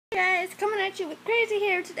guys, coming at you with crazy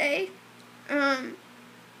hair today. Yeah,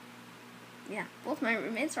 both my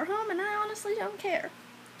roommates are home and I honestly don't care.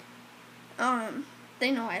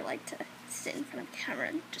 They know I like to sit in front of the camera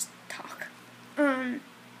and just talk.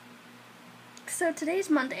 So today's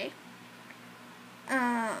Monday.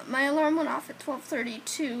 My alarm went off at 12:30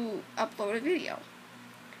 to upload a video.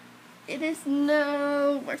 It is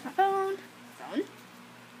where's my phone?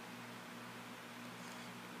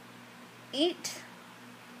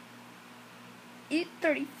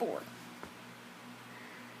 8:34.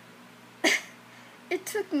 It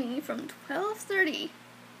took me from 12:30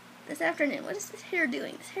 this afternoon. What is this hair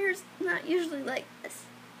doing? This hair is not usually like this.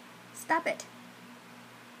 Stop it.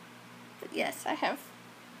 But yes, I have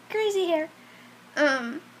crazy hair.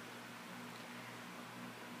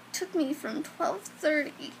 Took me from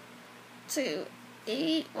 12:30 to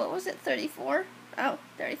 34? Oh,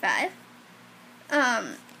 35.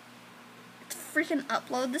 To freaking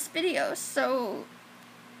upload this video, so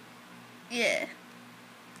yeah.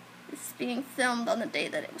 It's being filmed on the day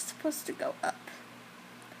that it was supposed to go up.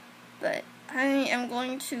 But I am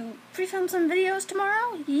going to pre-film some videos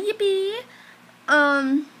tomorrow. Yippee!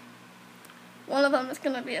 One of them is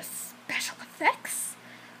going to be a special effects.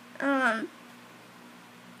 We're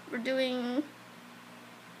doing...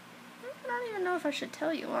 I don't even know if I should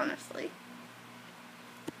tell you, honestly.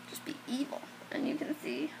 Just be evil. And you can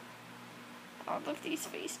see all of these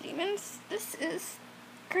face demons. This is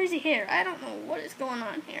crazy hair. I don't know what is going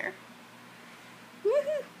on here.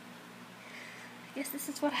 Woohoo! I guess this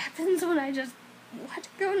is what happens when I just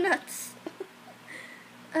go nuts.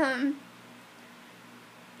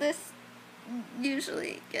 This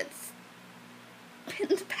usually gets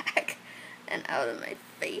pinned back and out of my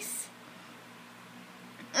face.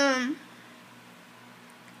 I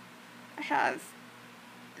have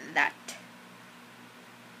that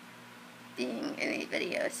being in a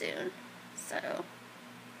video soon, so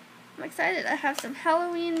I'm excited. I have some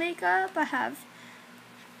Halloween makeup.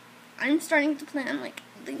 I'm starting to plan like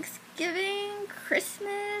Thanksgiving,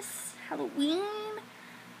 Christmas, Halloween.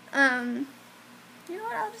 You know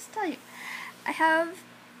what? I'll just tell you. I have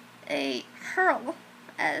a Hurl,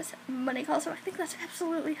 as Money calls him. I think that's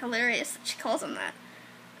absolutely hilarious that she calls him that.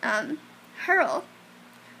 Hurl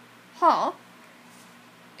haul,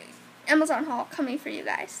 Amazon haul coming for you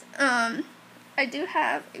guys. I do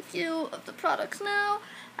have a few of the products now.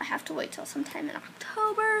 I have to wait till sometime in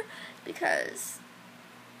October because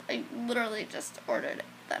I literally just ordered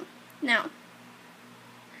them. Now,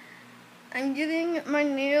 I'm giving my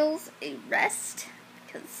nails a rest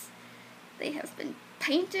because they have been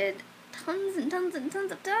painted tons and tons and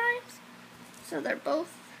tons of times. So they're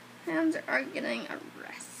both hands are getting a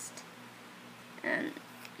rest. And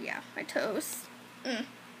yeah, my toes. The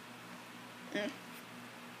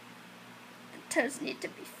toes need to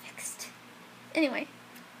be fixed. Anyway,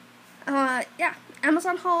 yeah,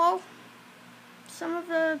 Amazon haul. Some of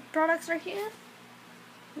the products are here.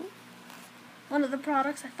 One of the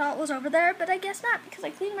products I thought was over there, but I guess not, because I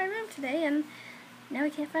cleaned my room today and now I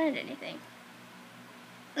can't find anything.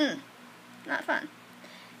 Not fun.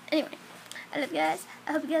 Anyway, I love you guys.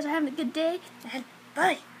 I hope you guys are having a good day, and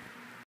bye!